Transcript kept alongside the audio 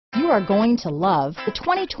are going to love the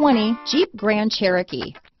 2020 Jeep Grand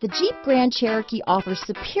Cherokee. The Jeep Grand Cherokee offers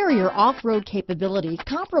superior off-road capabilities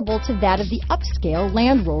comparable to that of the upscale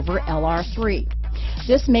Land Rover LR3.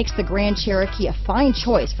 This makes the Grand Cherokee a fine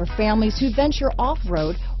choice for families who venture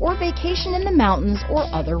off-road or vacation in the mountains or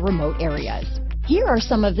other remote areas. Here are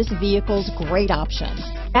some of this vehicle's great options: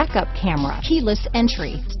 backup camera, keyless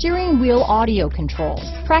entry, steering wheel audio controls,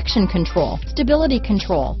 traction control, stability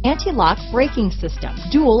control, anti-lock braking system,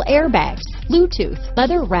 dual airbags, Bluetooth,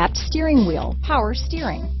 leather-wrapped steering wheel, power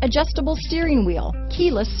steering, adjustable steering wheel,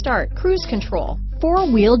 keyless start, cruise control,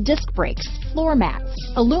 four-wheel disc brakes, floor mats,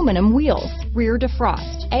 aluminum wheels, rear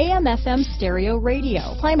defrost, AM/FM stereo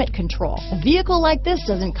radio, climate control. A vehicle like this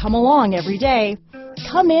doesn't come along every day.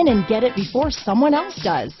 Come in and get it before someone else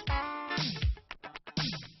does.